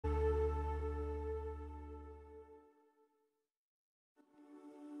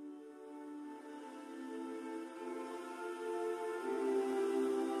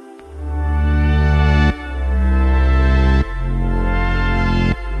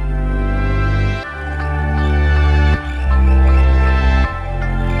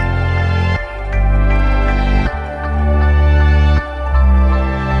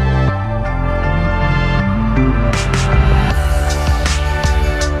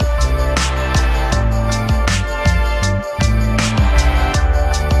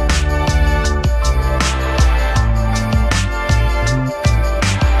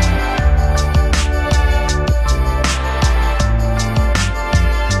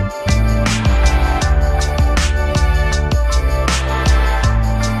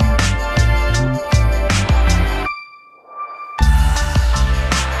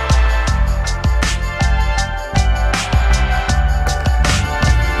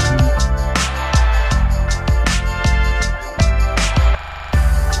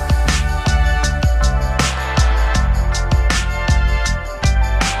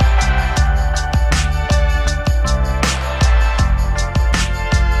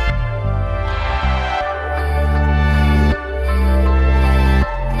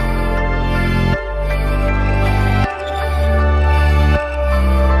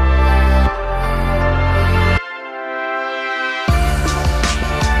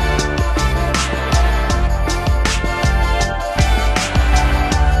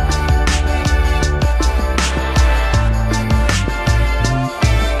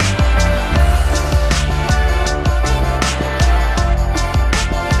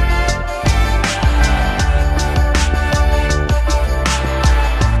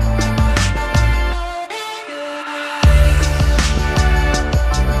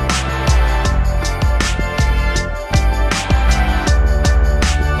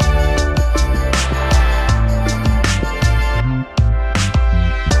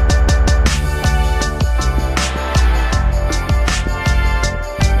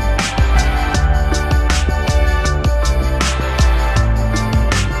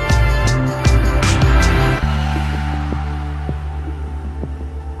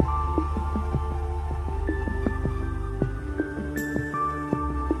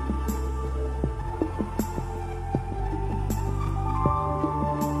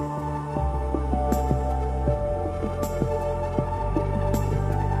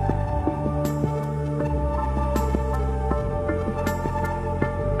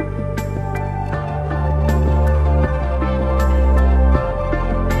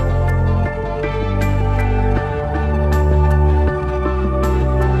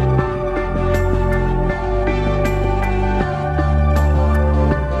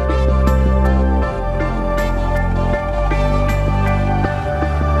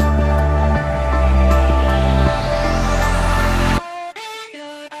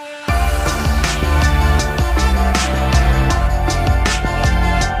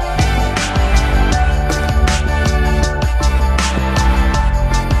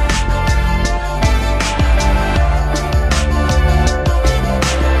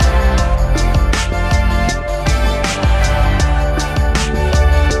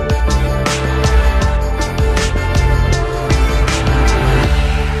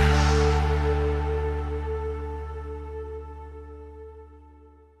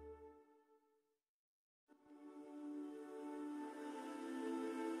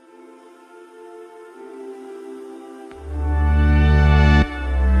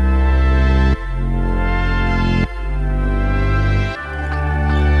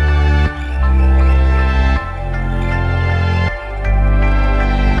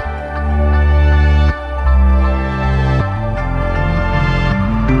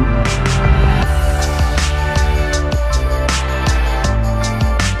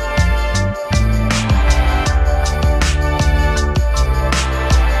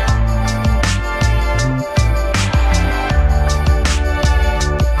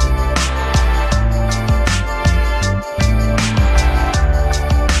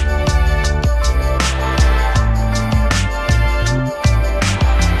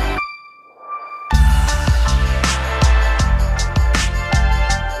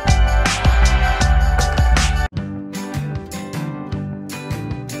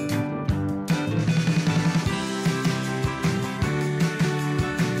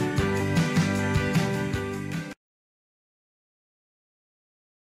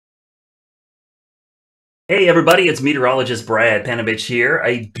Hey everybody, it's meteorologist Brad Panovich here.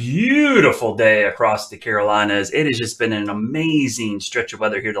 A beautiful day across the Carolinas. It has just been an amazing stretch of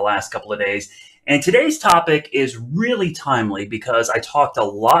weather here the last couple of days. And today's topic is really timely because I talked a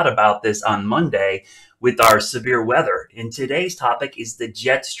lot about this on Monday with our severe weather. And today's topic is the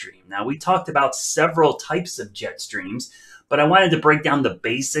jet stream. Now, we talked about several types of jet streams, but I wanted to break down the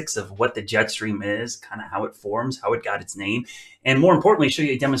basics of what the jet stream is, kind of how it forms, how it got its name, and more importantly, show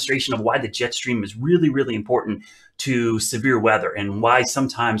you a demonstration of why the jet stream is really, really important to severe weather and why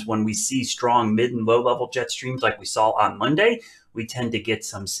sometimes when we see strong mid and low level jet streams like we saw on Monday, we tend to get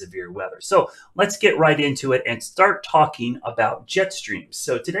some severe weather. So let's get right into it and start talking about jet streams.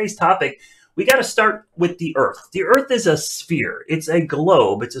 So today's topic, we got to start with the Earth. The Earth is a sphere. It's a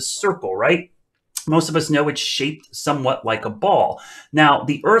globe. It's a circle, right? Most of us know it's shaped somewhat like a ball. Now,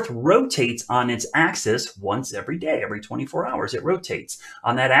 the Earth rotates on its axis once every day, every 24 hours. It rotates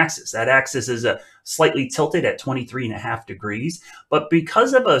on that axis. That axis is slightly tilted at 23.5 degrees. But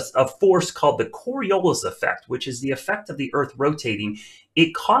because of a force called the Coriolis effect, which is the effect of the Earth rotating,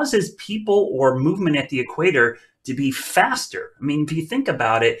 it causes people or movement at the equator to be faster. I mean, if you think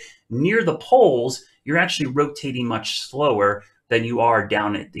about it, near the poles, you're actually rotating much slower than you are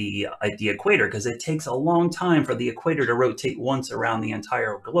down at the equator, because it takes a long time for the equator to rotate once around the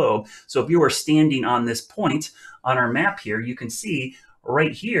entire globe. So if you were standing on this point on our map here, you can see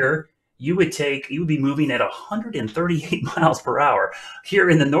right here, you would be moving at 138 miles per hour. Here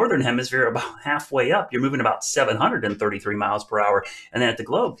in the northern hemisphere, about halfway up, you're moving about 733 miles per hour. And then at the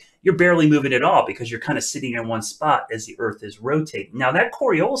globe, you're barely moving at all because you're kind of sitting in one spot as the Earth is rotating. Now, that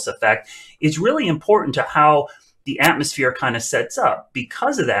Coriolis effect is really important to how the atmosphere kind of sets up.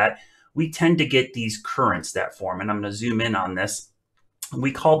 Because of that, we tend to get these currents that form. And I'm going to zoom in on this.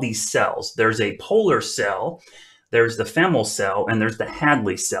 We call these cells. There's a polar cell, there's the Fehmel cell, and there's the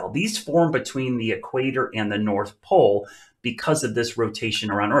Hadley cell. These form between the equator and the North Pole because of this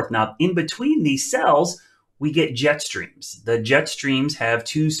rotation around Earth. Now, in between these cells, we get jet streams. The jet streams have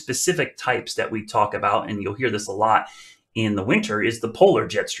two specific types that we talk about, and you'll hear this a lot in the winter, is the polar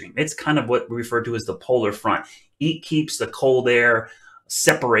jet stream. It's kind of what we refer to as the polar front. It keeps the cold air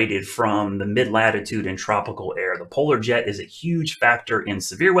separated from the mid-latitude and tropical air. The polar jet is a huge factor in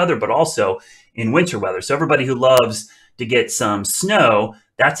severe weather, but also in winter weather. So everybody who loves to get some snow,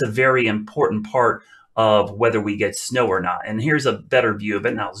 that's a very important part of whether we get snow or not. And here's a better view of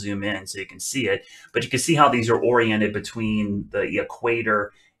it, and I'll zoom in so you can see it. But you can see how these are oriented between the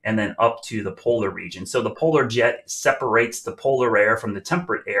equator and then up to the polar region. So the polar jet separates the polar air from the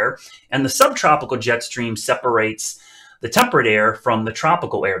temperate air, and the subtropical jet stream separates the temperate air from the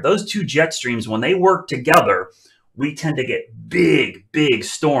tropical air. Those two jet streams, when they work together, we tend to get big, big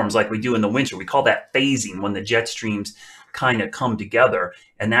storms like we do in the winter. We call that phasing, when the jet streams kind of come together,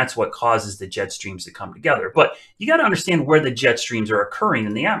 and that's what causes the jet streams to come together. But you got to understand where the jet streams are occurring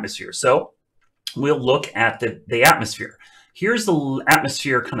in the atmosphere. So we'll look at the atmosphere. Here's the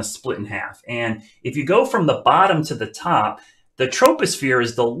atmosphere kind of split in half. And if you go from the bottom to the top, the troposphere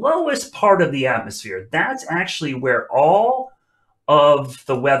is the lowest part of the atmosphere. That's actually where all of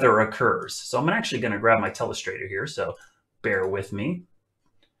the weather occurs. So I'm actually going to grab my telestrator here, so bear with me.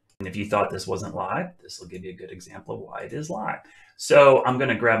 And if you thought this wasn't live, this will give you a good example of why it is live. So I'm going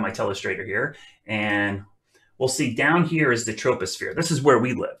to grab my telestrator here, and we'll see down here is the troposphere. This is where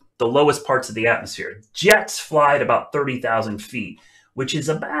we live, the lowest parts of the atmosphere. Jets fly at about 30,000 feet, which is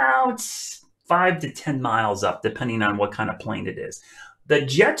about 5 to 10 miles up, depending on what kind of plane it is. The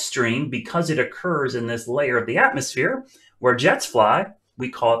jet stream, because it occurs in this layer of the atmosphere where jets fly, we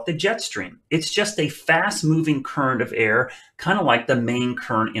call it the jet stream. It's just a fast-moving current of air, kind of like the main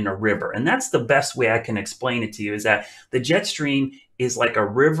current in a river. And that's the best way I can explain it to you, is that the jet stream is like a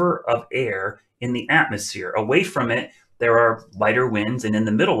river of air in the atmosphere. Away from it, there are lighter winds, and in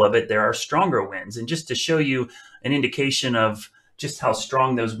the middle of it, there are stronger winds. And just to show you an indication of just how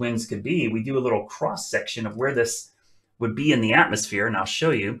strong those winds could be, we do a little cross-section of where this would be in the atmosphere, and I'll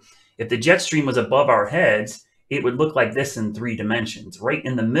show you. If the jet stream was above our heads, it would look like this in 3 dimensions. Right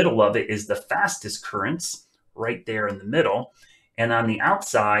in the middle of it is the fastest currents, right there in the middle. And on the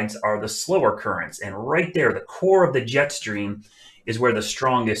outsides are the slower currents. And right there, the core of the jet stream is where the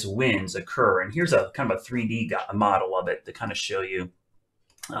strongest winds occur. And here's a kind of a 3D model of it to kind of show you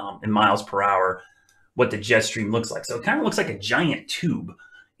in miles per hour what the jet stream looks like. So it kind of looks like a giant tube,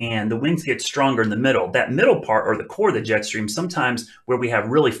 and the winds get stronger in the middle. That middle part, or the core of the jet stream, sometimes where we have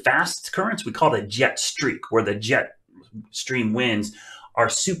really fast currents, we call it a jet streak, where the jet stream winds are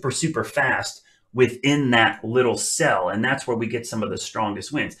super, super fast within that little cell. And that's where we get some of the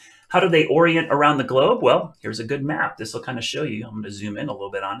strongest winds. How do they orient around the globe? Well, here's a good map. This will kind of show you. I'm going to zoom in a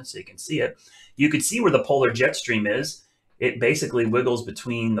little bit on it so you can see it. You can see where the polar jet stream is. It basically wiggles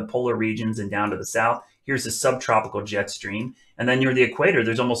between the polar regions and down to the south. Here's the subtropical jet stream. And then near the equator,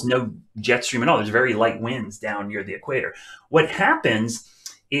 there's almost no jet stream at all. There's very light winds down near the equator. What happens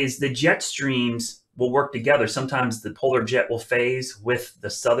is the jet streams will work together. Sometimes the polar jet will phase with the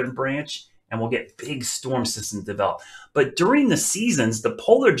southern branch, and we'll get big storm systems develop. But during the seasons, the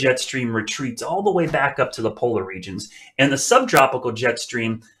polar jet stream retreats all the way back up to the polar regions, and the subtropical jet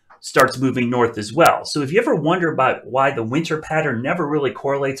stream starts moving north as well. So if you ever wonder about why the winter pattern never really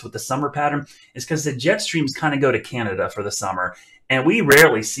correlates with the summer pattern, it's because the jet streams kind of go to Canada for the summer, and we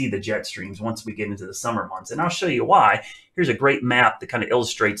rarely see the jet streams once we get into the summer months. And I'll show you why. Here's a great map that kind of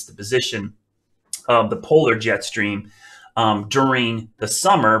illustrates the position of the polar jet stream during the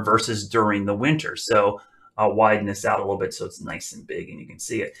summer versus during the winter. So I'll widen this out a little bit so it's nice and big and you can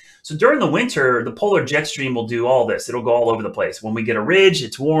see it. So during the winter, the polar jet stream will do all this. It'll go all over the place. When we get a ridge,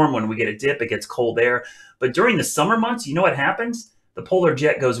 it's warm. When we get a dip, it gets cold air. But during the summer months, you know what happens? The polar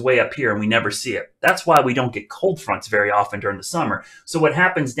jet goes way up here and we never see it. That's why we don't get cold fronts very often during the summer. So what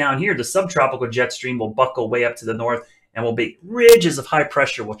happens down here, the subtropical jet stream will buckle way up to the north, and will be ridges of high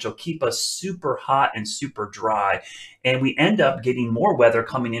pressure, which will keep us super hot and super dry. And we end up getting more weather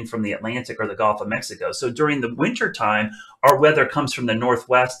coming in from the Atlantic or the Gulf of Mexico. So during the winter time, our weather comes from the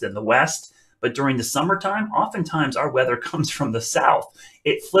northwest and the west. But during the summertime, oftentimes our weather comes from the south.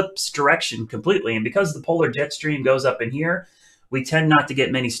 It flips direction completely. And because the polar jet stream goes up in here, we tend not to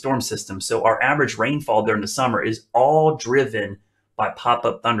get many storm systems. So our average rainfall during the summer is all driven by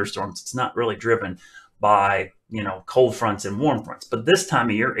pop-up thunderstorms. It's not really driven by, cold fronts and warm fronts. But this time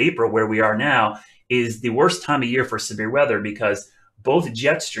of year, April, where we are now, is the worst time of year for severe weather because both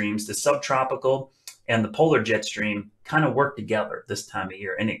jet streams, the subtropical and the polar jet stream, kind of work together this time of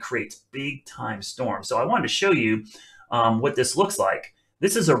year, and it creates big time storms. So I wanted to show you what this looks like.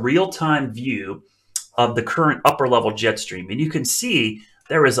 This is a real-time view of the current upper level jet stream. And you can see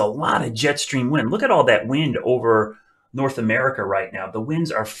there is a lot of jet stream wind. Look at all that wind over North America right now. The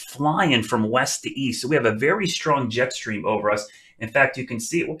winds are flying from west to east. So we have a very strong jet stream over us. In fact, you can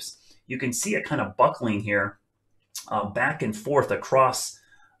see it, you can see it kind of buckling here back and forth across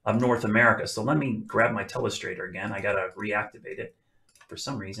North America. So let me grab my telestrator again. I got to reactivate it. For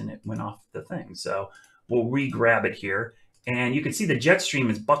some reason, it went off the thing. So we'll re-grab it here. And you can see the jet stream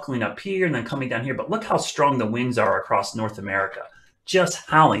is buckling up here and then coming down here. But look how strong the winds are across North America. Just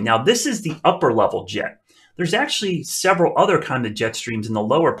howling. Now, this is the upper level jet. There's actually several other kinds of jet streams in the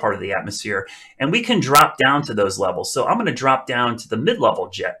lower part of the atmosphere, and we can drop down to those levels. So I'm going to drop down to the mid-level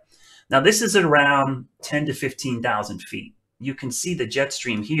jet. Now, this is at around 10 to 15,000 feet. You can see the jet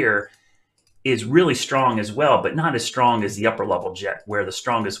stream here is really strong as well, but not as strong as the upper level jet, where the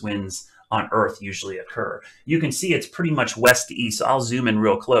strongest winds on Earth usually occur. You can see it's pretty much west to east. So I'll zoom in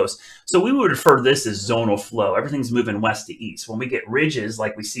real close. So we would refer to this as zonal flow. Everything's moving west to east. When we get ridges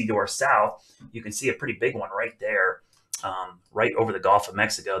like we see to our south, you can see a pretty big one right there, right over the Gulf of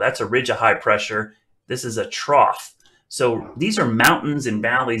Mexico. That's a ridge of high pressure. This is a trough. So these are mountains and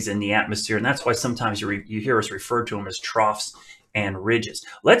valleys in the atmosphere, and that's why sometimes you hear us refer to them as troughs and ridges.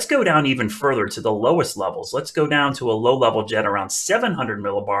 Let's go down even further to the lowest levels. Let's go down to a low-level jet around 700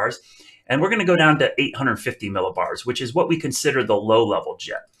 millibars. And we're going to go down to 850 millibars, which is what we consider the low-level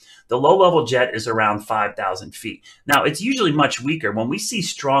jet. The low-level jet is around 5,000 feet. Now, it's usually much weaker. When we see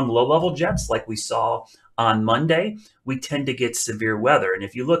strong low-level jets like we saw on Monday, we tend to get severe weather. And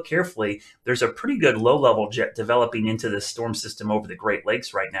if you look carefully, there's a pretty good low-level jet developing into this storm system over the Great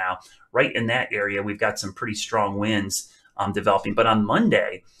Lakes right now. Right in that area, we've got some pretty strong winds developing. But on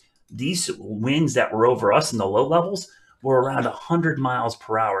Monday, these winds that were over us in the low levels were around 100 miles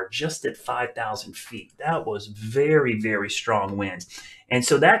per hour, just at 5,000 feet. That was very, very strong winds. And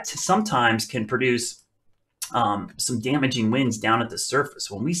so that sometimes can produce some damaging winds down at the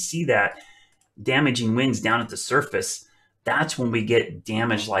surface. When we see that damaging winds down at the surface, that's when we get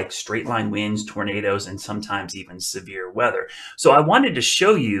damage like straight line winds, tornadoes, and sometimes even severe weather. So I wanted to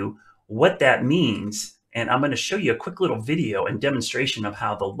show you what that means. And I'm going to show you a quick little video and demonstration of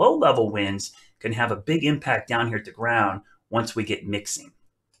how the low level winds can have a big impact down here at the ground once we get mixing.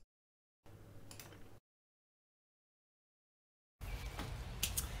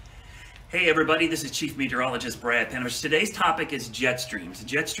 Hey everybody, this is Chief Meteorologist Brad Panovich. Today's topic is jet streams.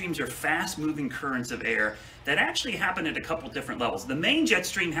 Jet streams are fast-moving currents of air that actually happen at a couple different levels. The main jet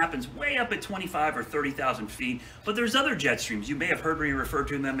stream happens way up at 25 or 30,000 feet, but there's other jet streams. You may have heard me refer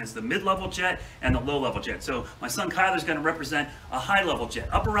to them as the mid-level jet and the low-level jet. So my son Kyler's going to represent a high-level jet,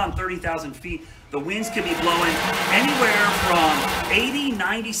 up around 30,000 feet. The winds can be blowing anywhere from 80,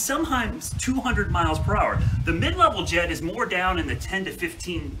 90, sometimes 200 miles per hour. The mid-level jet is more down in the 10 to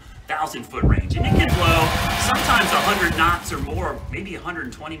 15,000 foot range, and it can blow sometimes 100 knots or more, maybe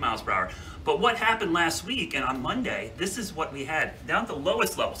 120 miles per hour. But what happened last week and on Monday, this is what we had down at the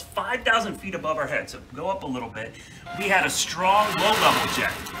lowest levels, 5,000 feet above our head. So go up a little bit. We had a strong low-level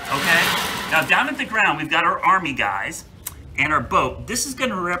jet, okay? Now down at the ground, we've got our Army guys and our boat. This is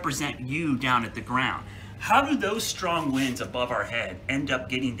going to represent you down at the ground. How do those strong winds above our head end up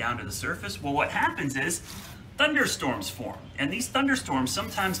getting down to the surface? Well, what happens is thunderstorms form, and these thunderstorms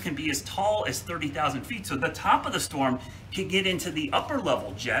sometimes can be as tall as 30,000 feet. So the top of the storm can get into the upper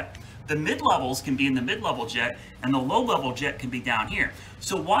level jet, the mid-levels can be in the mid-level jet, and the low-level jet can be down here.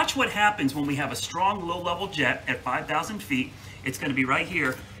 So watch what happens when we have a strong low-level jet at 5,000 feet. It's going to be right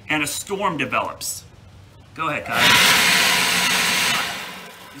here, and a storm develops. Go ahead, Kyle.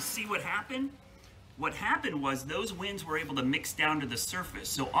 You see what happened? What happened was those winds were able to mix down to the surface.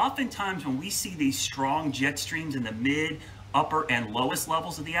 So oftentimes when we see these strong jet streams in the mid, upper, and lowest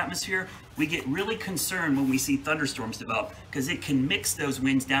levels of the atmosphere, we get really concerned when we see thunderstorms develop because it can mix those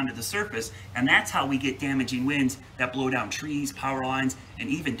winds down to the surface, and that's how we get damaging winds that blow down trees, power lines, and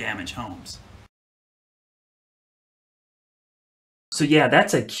even damage homes. So yeah,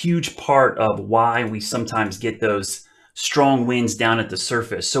 that's a huge part of why we sometimes get those strong winds down at the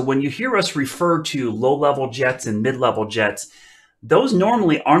surface. So when you hear us refer to low-level jets and mid-level jets, those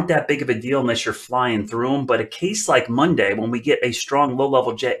normally aren't that big of a deal unless you're flying through them. But a case like Monday, when we get a strong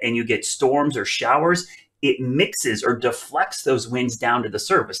low-level jet and you get storms or showers, it mixes or deflects those winds down to the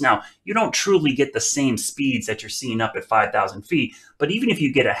surface. Now, you don't truly get the same speeds that you're seeing up at 5,000 feet, but even if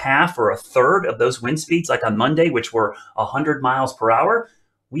you get a half or a third of those wind speeds, like on Monday, which were 100 miles per hour,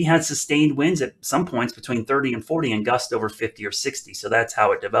 we had sustained winds at some points between 30 and 40 and gusts over 50 or 60. So that's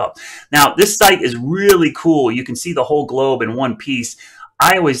how it developed. Now, this site is really cool. You can see the whole globe in one piece.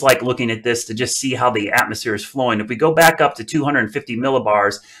 I always like looking at this to just see how the atmosphere is flowing. If we go back up to 250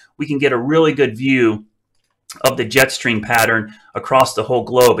 millibars, we can get a really good view of the jet stream pattern across the whole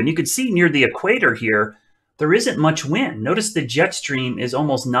globe. And you can see near the equator here, there isn't much wind. Notice the jet stream is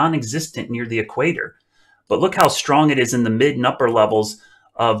almost non-existent near the equator. But look how strong it is in the mid and upper levels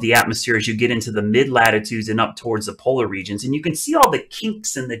of the atmosphere as you get into the mid latitudes and up towards the polar regions. And you can see all the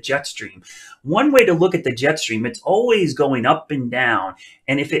kinks in the jet stream. One way to look at the jet stream, it's always going up and down.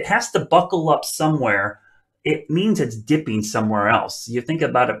 And if it has to buckle up somewhere, it means it's dipping somewhere else. You think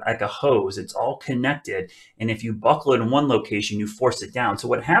about it like a hose. It's all connected. And if you buckle it in one location, you force it down. So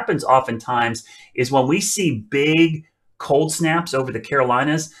what happens oftentimes is when we see big cold snaps over the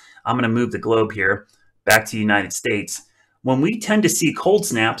Carolinas, I'm going to move the globe here back to the United States. When we tend to see cold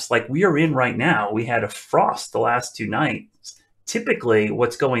snaps like we are in right now, we had a frost the last 2 nights. Typically,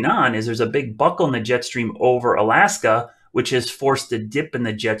 what's going on is there's a big buckle in the jet stream over Alaska, which has forced a dip in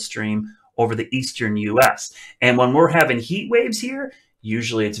the jet stream over the eastern U.S. And when we're having heat waves here,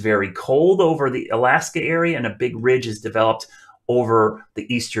 usually it's very cold over the Alaska area and a big ridge is developed over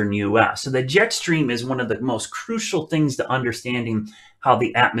the eastern U.S. So the jet stream is one of the most crucial things to understanding how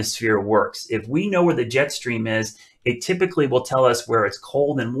the atmosphere works. If we know where the jet stream is, it typically will tell us where it's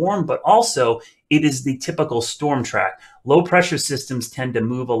cold and warm, but also it is the typical storm track. Low pressure systems tend to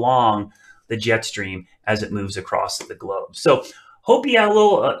move along the jet stream as it moves across the globe. So hope you had a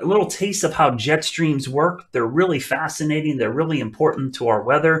little taste of how jet streams work. They're really fascinating. They're really important to our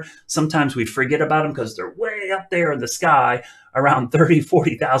weather. Sometimes we forget about them because they're way up there in the sky, around 30,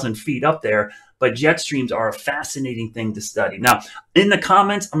 40,000 feet up there. But jet streams are a fascinating thing to study. Now, in the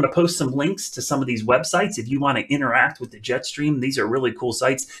comments, I'm going to post some links to some of these websites if you want to interact with the jet stream. These are really cool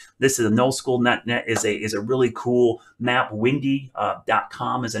sites. This is a nullschool.net is a really cool map.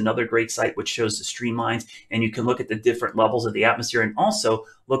 Windy.com is another great site which shows the streamlines, and you can look at the different levels of the atmosphere and also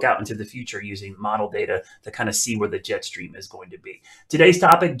look out into the future using model data to kind of see where the jet stream is going to be. Today's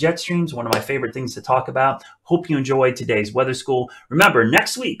topic, jet streams, one of my favorite things to talk about. Hope you enjoyed today's weather school. Remember,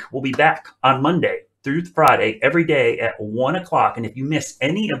 next week we'll be back on Monday through Friday, every day at 1 o'clock. And if you miss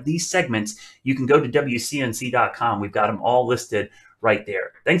any of these segments, you can go to WCNC.com. We've got them all listed right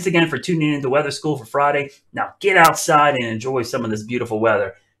there. Thanks again for tuning in to Weather School for Friday. Now get outside and enjoy some of this beautiful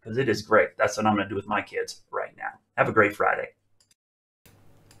weather because it is great. That's what I'm going to do with my kids right now. Have a great Friday.